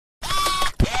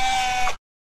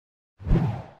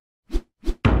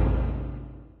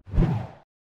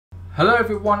Hello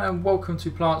everyone and welcome to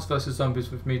Plants vs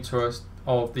Zombies with me, Taurus,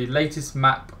 of the latest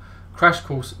map, Crash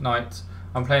Course Night.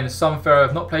 I'm playing as Sunflower.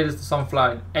 I've not played as the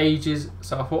Sunflower in ages,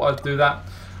 so I thought I'd do that.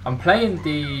 I'm playing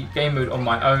the game mode on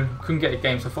my own. Couldn't get a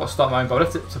game, so I thought I'd start my own, but I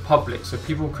left it to public so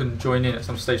people can join in at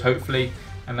some stage, hopefully,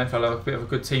 and then I'll have a bit of a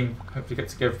good team, hopefully get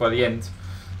together by the end.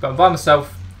 But I'm by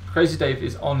myself. Crazy Dave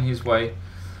is on his way,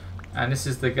 and this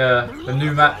is the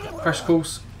new map, Crash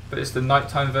Course. But it's the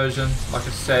nighttime version, like I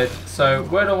said. So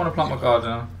where do I want to plant my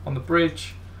gardener? On the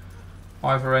bridge,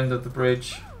 either end of the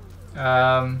bridge.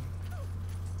 The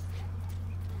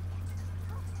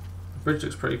bridge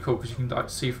looks pretty cool because you can like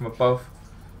see from above.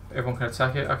 Everyone can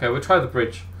attack it. Okay, we'll try the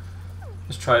bridge.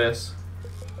 Let's try this.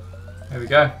 There we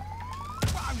go.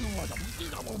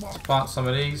 Let's plant some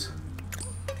of these.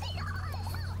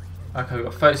 Okay, we've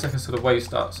got 30 seconds till the wave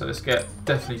starts, so let's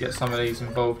definitely get some of these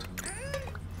involved.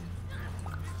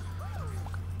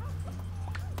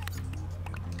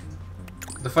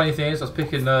 The funny thing is, I was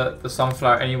picking the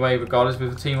Sunflower anyway, regardless with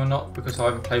the team or not, because I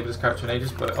haven't played with this character in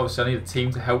ages, but obviously I need a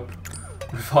team to help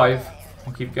revive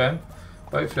and keep going.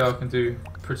 But hopefully I can do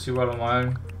pretty well on my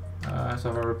own. So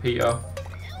I have a repeater.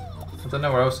 I don't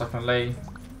know where else I can lay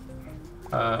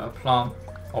a plant,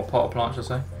 or pot of plant, should I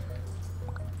say.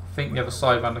 I think the other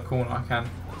side around the corner I can.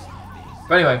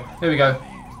 But anyway, here we go.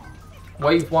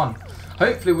 Wave 1.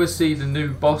 Hopefully we'll see the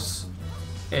new boss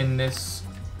in this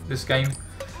game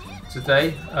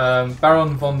today.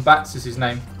 Baron von Batz is his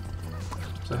name,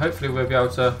 so hopefully we'll be able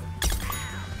to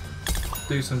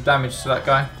do some damage to that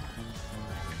guy,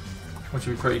 which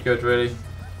would be pretty good really.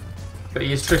 But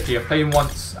he is tricky. I've played him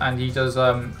once and he does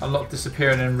a lot of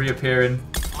disappearing and reappearing.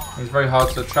 He's very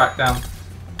hard to track down.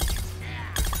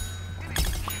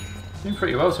 Doing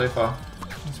pretty well so far.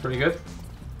 That's pretty good.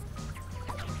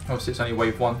 Obviously it's only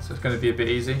wave 1, so it's going to be a bit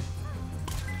easy.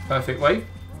 Perfect wave.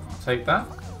 I'll take that.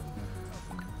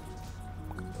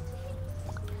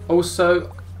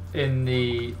 Also, in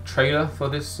the trailer for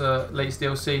this latest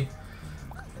DLC,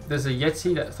 there's a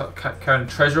Yeti that's like carrying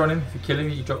treasure on him. If you kill him,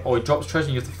 he drops treasure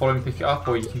and you have to follow him and pick it up,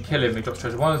 or you can kill him and he drops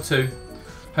treasure. One or two.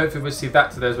 Hopefully we'll see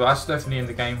that today as well. That's definitely in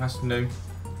the game, that's new.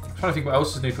 I'm trying to think what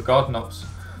else is new for Garden Ops.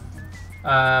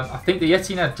 I think the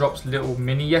Yeti now drops little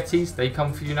mini Yetis. They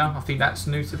come for you now. I think that's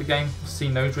new to the game. I've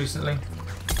seen those recently.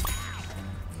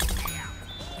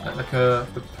 Like the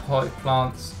potted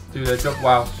plants do their job.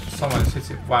 Wow, someone's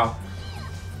hit it. Wow.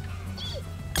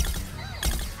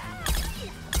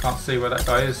 Can't see where that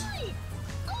guy is.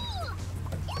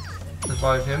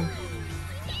 Revive him.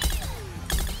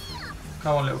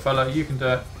 Come on, little fella, you can do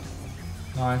it.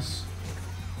 Nice.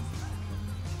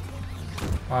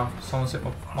 Wow, someone's hit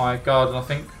my garden, I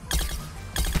think.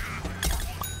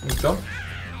 He's gone.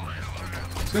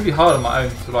 It's going to be hard on my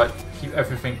own to like keep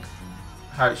everything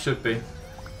how it should be.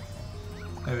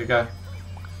 There we go.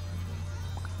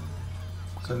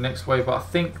 So next wave, but I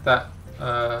think that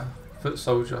foot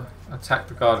soldier attacked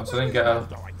the garden, so I didn't get a...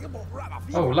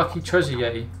 Oh, lucky treasure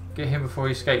Yeti. Get him before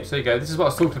he escapes. There you go. This is what I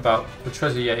was talking about, the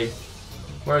treasure Yeti.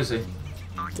 Where is he?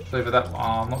 It's over that... Oh,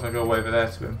 I'm not going to go over there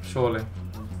to him, surely.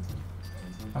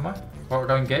 Am I? Well, we're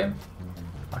going to get him?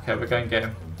 Okay, we're going to get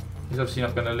him. He's obviously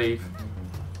not going to leave.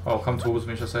 Oh, come towards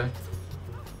me, should I say.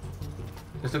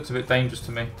 This looks a bit dangerous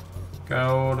to me. Going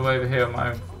all the way over here on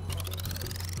my own.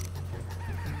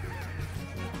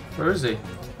 Where is he?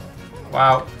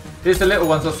 Wow. Here's the little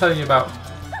ones I was telling you about.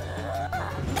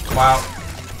 Wow.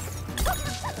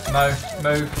 No,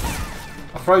 move.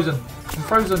 I'm frozen. I'm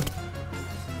frozen.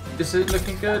 This is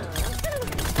looking good.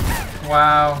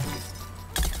 Wow.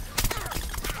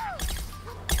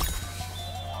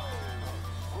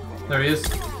 There he is.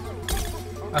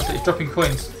 That's it, he's dropping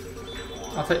coins.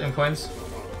 I'll take them coins.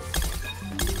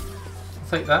 I'll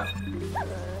take that.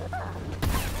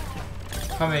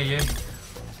 Come here, you.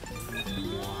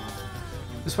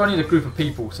 This one I need a group of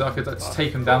people so I could just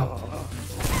take them down.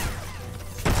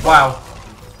 Wow.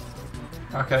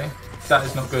 Okay, that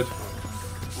is not good.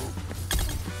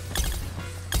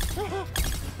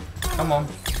 Come on.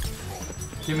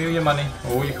 Give me all your money,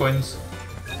 or all your coins.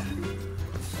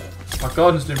 My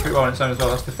garden's doing pretty well on its own as well.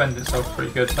 That's defended itself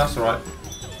pretty good. That's alright.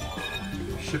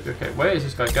 Should be okay. Where is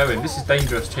this guy going? This is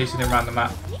dangerous, chasing him around the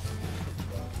map.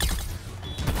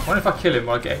 I wonder if I kill him,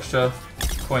 will I get extra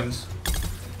coins?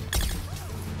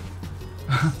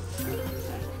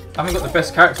 I haven't got the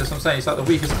best character, so I'm saying he's like the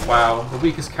weakest. Wow, the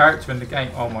weakest character in the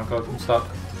game. Oh my god, I'm stuck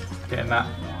getting that.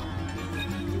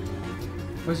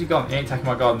 Where's he gone? He ain't taking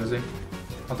my garden, is he?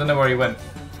 I don't know where he went.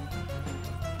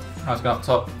 Oh, he's gone up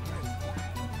top.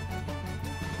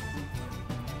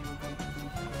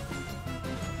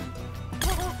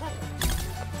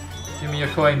 Give me your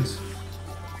coins.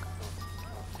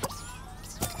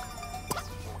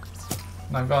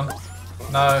 No, I'm gone.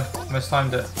 No,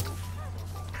 mistimed it.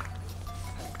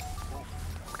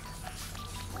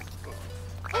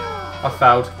 I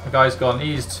failed. The guy's gone.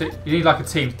 You need like a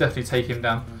team to definitely take him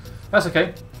down. That's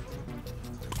okay.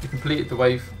 We completed the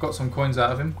wave. Got some coins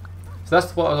out of him. So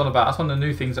that's what I was on about. That's one of the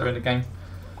new things that are in the game.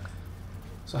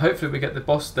 So hopefully we get the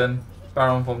boss then.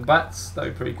 Baron von Bats. That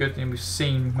would be pretty good. And we've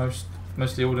seen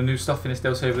mostly all the new stuff in this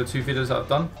DLC over the 2 videos that I've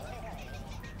done.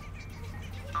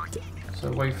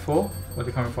 So wave 4. Where are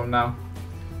they coming from now?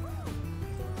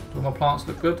 Do all my plants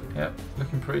look good? Yep,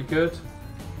 looking pretty good.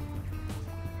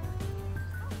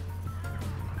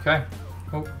 Okay.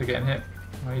 Oh, they're getting hit.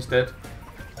 Oh, he's dead.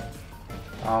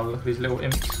 Oh, look at these little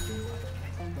imps.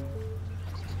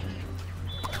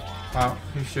 Wow,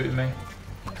 who's shooting me?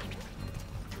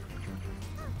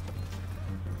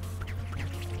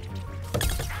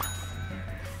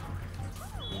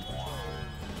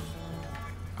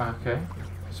 Okay.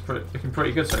 It's looking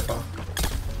pretty good so far.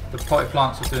 The potted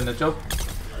plants are doing their job.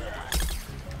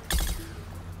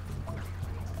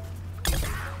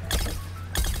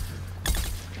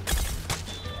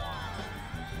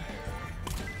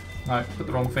 No, put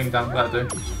the wrong thing down, that'll do.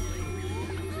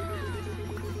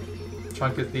 Try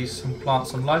and give some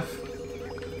plants some life.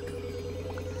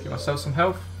 Give myself some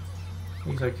health.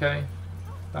 He's okay.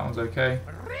 That one's okay.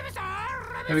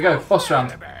 Here we go, boss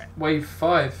round. Wave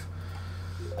 5.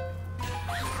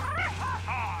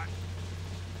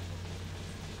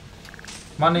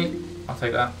 Money, I'll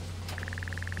take that.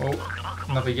 Oh,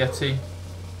 another Yeti.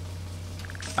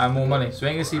 And more money. So we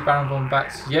ain't gonna see Baron von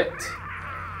Bats yet.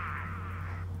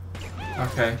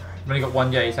 Okay, I've only got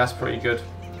 1 Yeti, that's pretty good.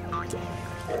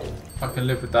 I can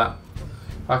live with that.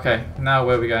 Okay, now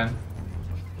where are we going?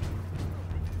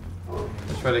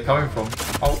 Which way are they coming from?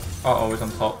 Oh, it's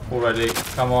on top already.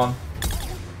 Come on.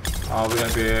 Oh, we're going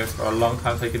to be here for a long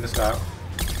time taking this guy out.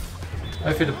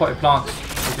 Hopefully the potted plants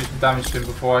will do some damage to him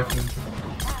before I can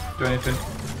do anything.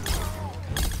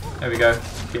 There we go.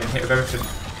 Getting hit with everything.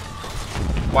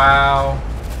 Wow.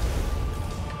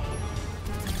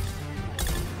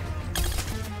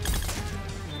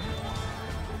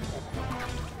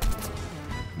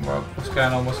 Well, what's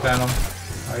going on? What's going on?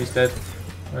 Oh, he's dead.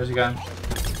 Where's he going?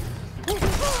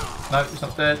 No, he's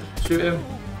not dead. Shoot him.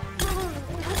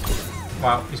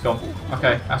 Wow, he's gone.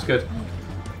 Okay, that's good.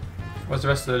 Where's the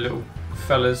rest of the little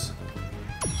fellas?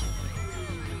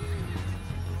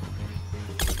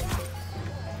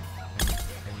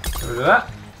 Get rid of that.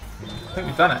 I think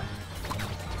we've done it.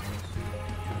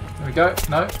 There we go.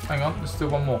 No, hang on. There's still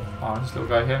one more. Oh, this little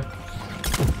guy here.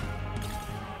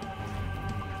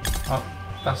 Oh,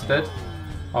 that's dead.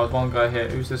 Oh, there's one guy here.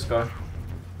 Who's this guy?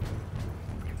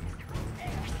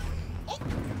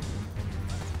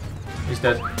 He's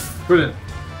dead. Brilliant.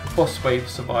 Boss wave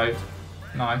survived.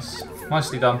 Nice.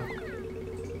 Nicely done.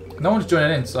 No one's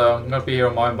joining in, so I'm going to be here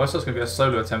on my own. But it's going to be a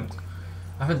solo attempt.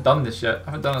 I haven't done this yet.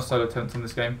 I haven't done a solo attempt on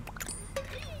this game.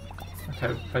 Okay,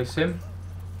 replace him.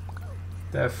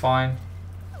 They're fine.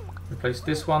 Replace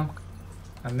this one.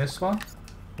 And this one.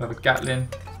 We have a Gatling.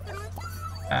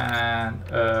 And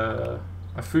a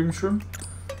Foom Shroom.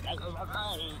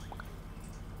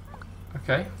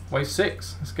 Okay, wave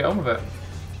 6. Let's get on with it.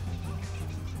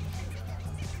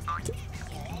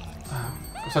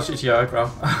 Got such itchy eyebrow.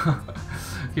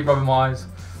 Keep rubbing my eyes.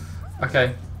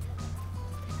 Okay.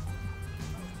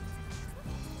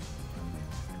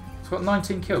 It's got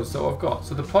 19 kills, that's what I've got.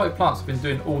 So the potted plants have been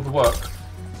doing all the work.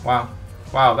 Wow.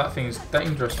 Wow, that thing is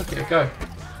dangerous. Look at it go.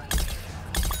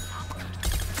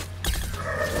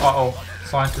 Uh-oh.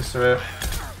 Scientists are here.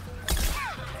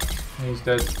 He's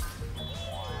dead.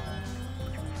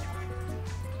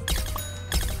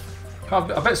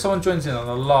 I bet someone joins in on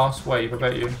the last wave, I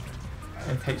bet you.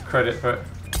 And takes credit for it.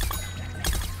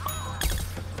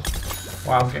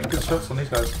 Wow, I'm getting good shots on these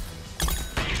guys.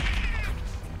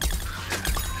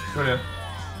 Brilliant.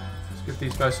 Let's give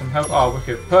these guys some help. Oh,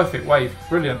 wicked. Perfect wave.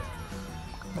 Brilliant.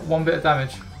 Not one bit of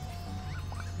damage.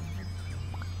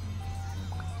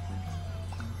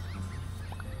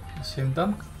 That's him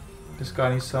done. This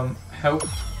guy needs some help.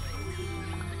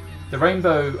 The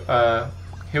rainbow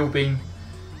heal beam,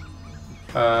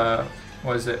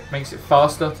 what is it? Makes it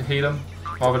faster to heal them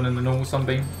rather than the normal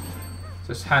sunbeam.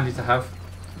 So it's handy to have.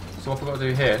 So what I've got to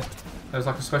do here, there's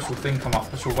like a special thing come up,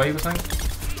 special wave or something.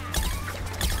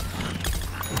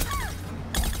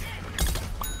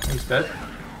 He's dead.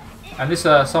 And this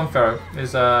Sunpharaoh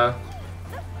is like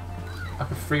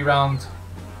a 3-round.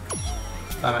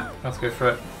 Damn it, I have to go through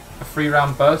it. A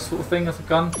 3-round burst sort of thing as a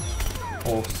gun,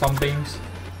 or sunbeams.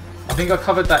 I think I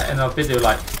covered that in a video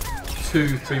like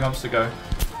 2-3 months ago.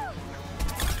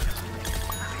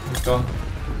 He's gone.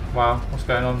 Wow, what's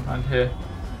going on around here?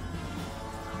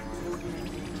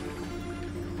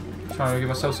 Trying to give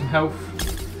myself some health.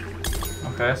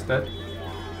 Okay, that's dead.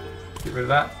 Get rid of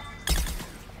that.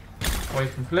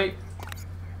 Wave complete.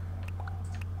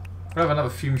 I'll have another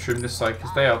fume shroom this side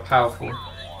because they are powerful.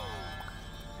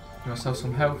 Give myself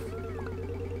some health.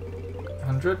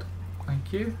 100.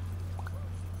 Thank you.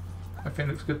 Everything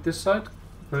looks good this side.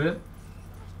 Brilliant.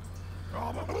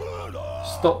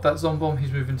 Stop that zombomb.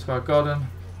 He's moving to our garden.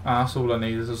 Ah, that's all I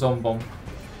need is a zombomb.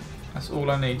 That's all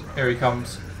I need. Here he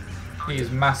comes. He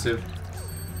is massive.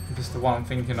 This is the one I'm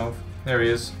thinking of. There he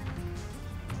is.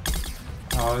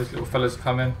 Oh, these little fellas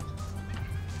come in.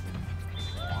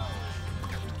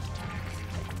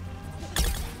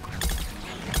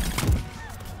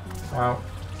 Wow.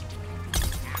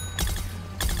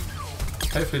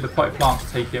 Hopefully the potted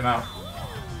plants take him out.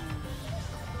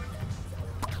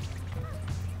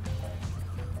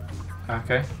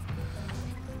 Okay.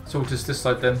 It's all just this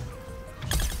side then.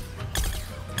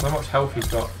 How much health he's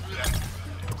got.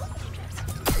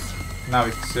 Now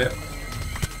we can see it.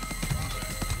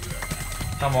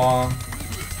 Come on.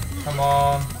 Come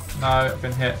on. No, I've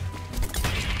been hit.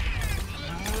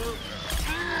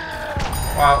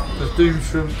 Wow, the Doom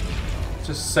Shroom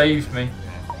just saved me.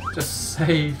 Just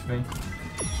saved me.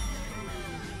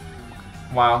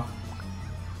 Wow.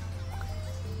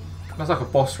 That's like a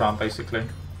boss round basically.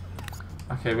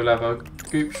 Okay, we'll have a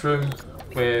Goop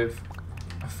Shroom with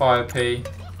a Fire P.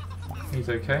 He's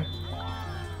okay.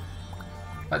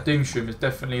 That Doom Shroom is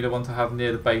definitely the one to have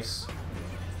near the base.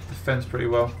 Defends pretty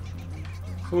well.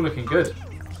 It's all looking good.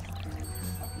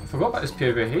 I forgot about this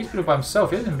POV. He's been all by himself.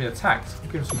 He hasn't even been attacked. I'll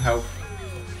give him some help.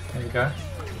 There you go.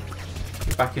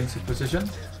 Get back into position.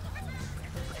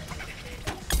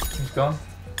 He's gone.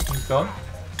 He's gone.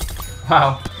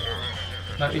 Wow.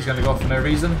 No, he's going to go off for no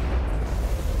reason.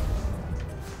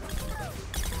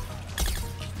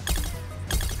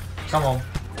 Come on.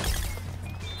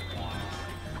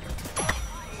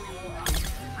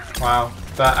 Wow,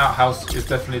 that outhouse is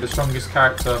definitely the strongest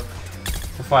character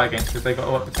to fight against because they got a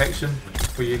lot of protection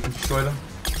before you can destroy them.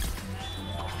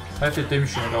 Hopefully Doom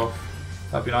Shroom will go off.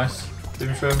 That'd be nice.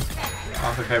 Doom Shroom. Oh,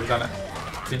 that's okay, we've done it.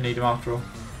 Didn't need him after all.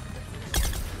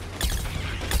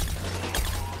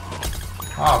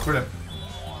 Ah, brilliant.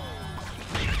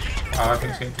 Wow, I think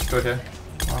it's getting destroyed here.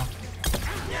 Wow.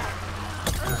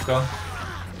 It's gone.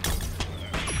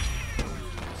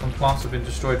 Some plants have been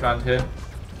destroyed around here.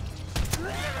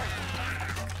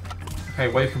 Okay,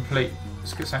 wave complete.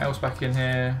 Let's get something else back in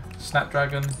here.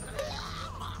 Snapdragon.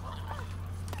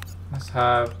 Let's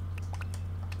have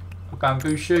a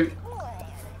bamboo shoot.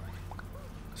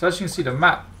 So as you can see, the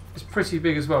map is pretty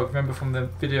big as well. Remember from the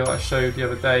video I showed the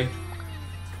other day.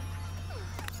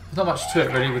 There's not much to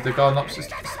it really with the garden ops. It's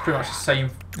pretty much the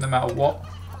same no matter what.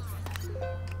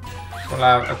 We'll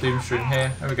have a Doom Shroom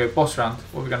here. There we go, boss round.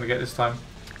 What are we going to get this time?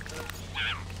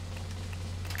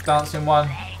 Dancing one,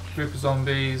 group of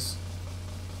zombies.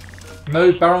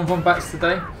 No Baron von Bats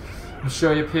today. I'm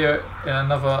sure you'll appear in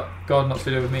another Garden Ops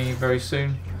video with me very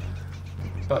soon.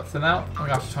 But for now, I'm going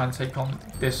to have to try and take on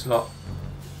this lot.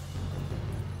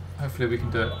 Hopefully we can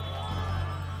do it.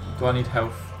 Do I need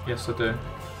health? Yes I do.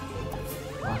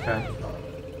 Okay.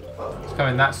 It's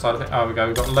coming that side, I think. Oh, we go.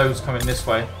 We've got loads coming this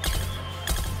way.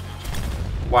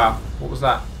 Wow. What was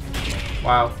that?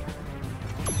 Wow.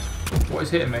 What is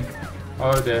hitting me?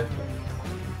 Oh dear.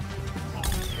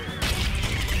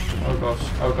 Oh gosh.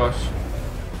 Oh gosh.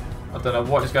 I don't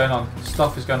know what is going on.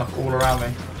 Stuff is going off all around me.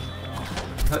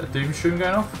 Is that the Doom Shroom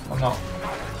going off or not?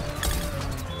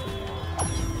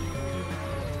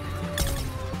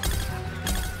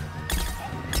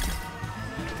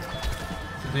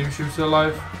 Is the Doom Shroom still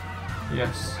alive?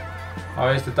 Yes. Oh,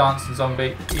 here's the dancing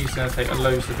zombie. He's going to take a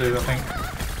loads to do, I think.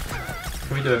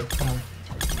 Can we do it? Come on.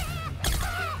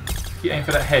 If you aim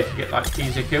for that head, you get like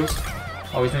easier kills.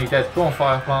 Oh, he's nearly dead. Go on,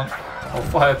 Fire Plant. Or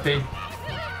Fire P.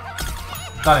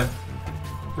 Done him.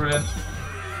 Brilliant.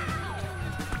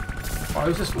 Oh,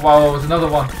 who's this? Wow, there's another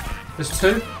one. There's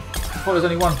two? I thought there's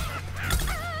only one.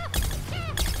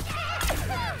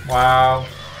 Wow.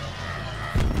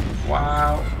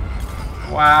 Wow.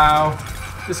 Wow.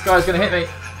 This guy's going to hit me.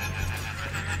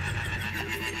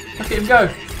 Look at him go.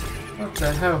 What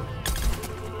the hell?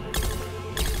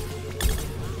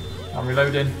 I'm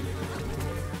reloading.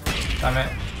 Damn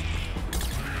it.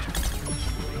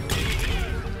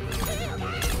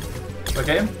 Did I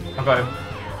get him? I got him.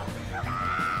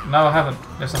 No, I haven't.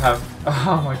 Yes, I have.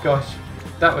 Oh my gosh.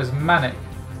 That was manic.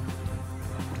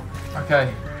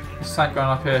 Okay. There's something going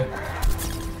up here.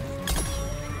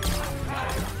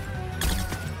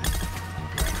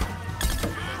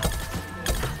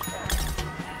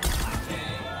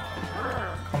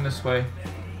 Come this way.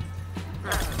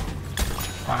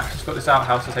 Right, just got this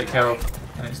outhouse to take care of,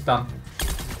 and it's done.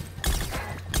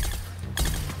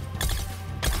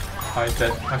 Oh, he's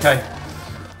dead. Okay.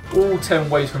 All 10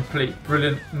 waves complete.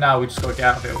 Brilliant. Now we just got to get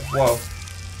out of here. Whoa.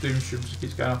 Doomstream just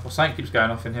keeps going off. Or something keeps going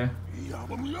off in here.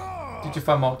 Did you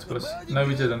find Multiples? No,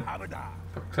 we didn't.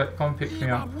 But come and pick me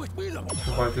up.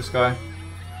 Revive this guy.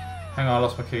 Hang on, I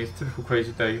lost my keys. Typical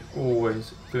Crazy Dave.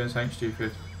 Always doing something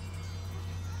stupid.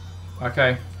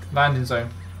 Okay. Landing zone.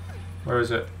 Where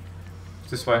is it?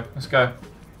 It's this way. Let's go.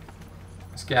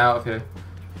 Let's get out of here.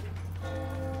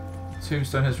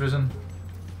 Tombstone has risen.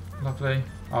 Lovely.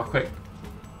 Oh, quick.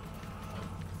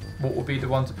 What will be the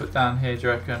one to put down here, do you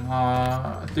reckon?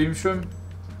 A Doomstream?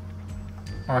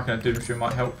 I reckon a Doomstream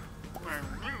might help.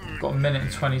 Got a minute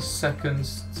and 20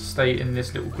 seconds to stay in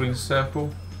this little green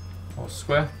circle. Or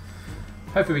square.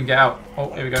 Hopefully we can get out.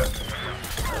 Oh, here we go.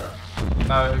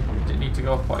 No, didn't need to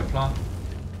go off potted plant.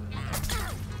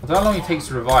 I don't know how long it takes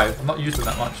to revive. I'm not used to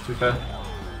that much, to be fair.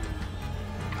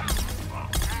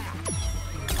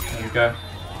 There we go.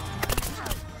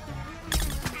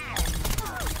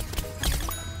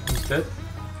 He's dead.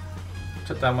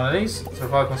 Shut down one of these to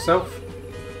revive myself.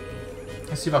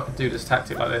 Let's see if I can do this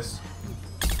tactic like this.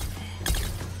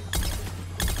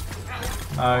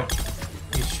 No,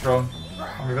 he's strong.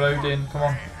 I'm reloading, come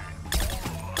on.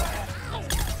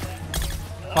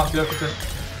 Can't do everything.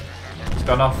 It's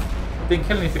gone off. Didn't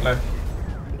kill anything though.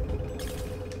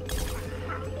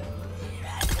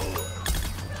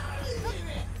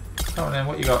 Come on then,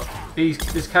 what you got? These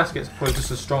caskets are probably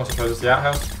just as strong, I suppose, as the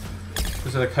outhouse.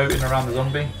 Because of the coating around the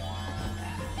zombie.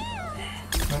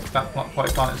 Oh, that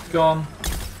potted plant is gone.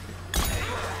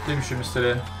 Doomstream is still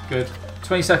in. Good.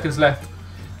 20 seconds left.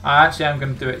 I actually am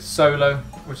going to do it solo,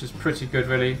 which is pretty good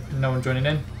really. No one joining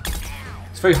in.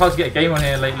 It's very hard to get a game on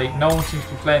here lately. No one seems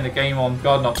to be playing the game on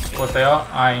Garden-Ops. Or if they are,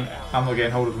 I'm not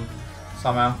getting hold of them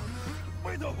somehow.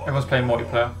 Everyone's playing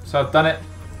multiplayer. So I've done it.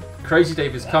 Crazy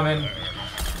Dave is coming.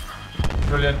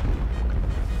 Brilliant.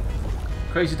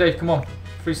 Crazy Dave, come on.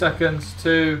 3 seconds,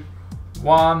 2,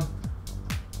 1.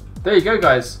 There you go,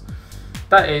 guys.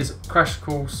 That is Crash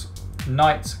Course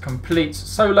Night Complete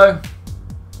solo.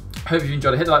 Hope you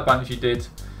enjoyed it. Hit the like button if you did.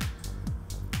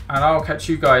 And I'll catch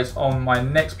you guys on my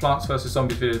next Plants vs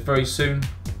Zombies video very soon.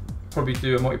 Probably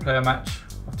do a multiplayer match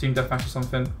of Team Deathmatch or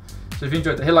something. So if you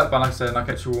enjoyed it, hit the like button, like I said, and I'll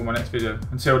catch you all in my next video.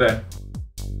 Until then.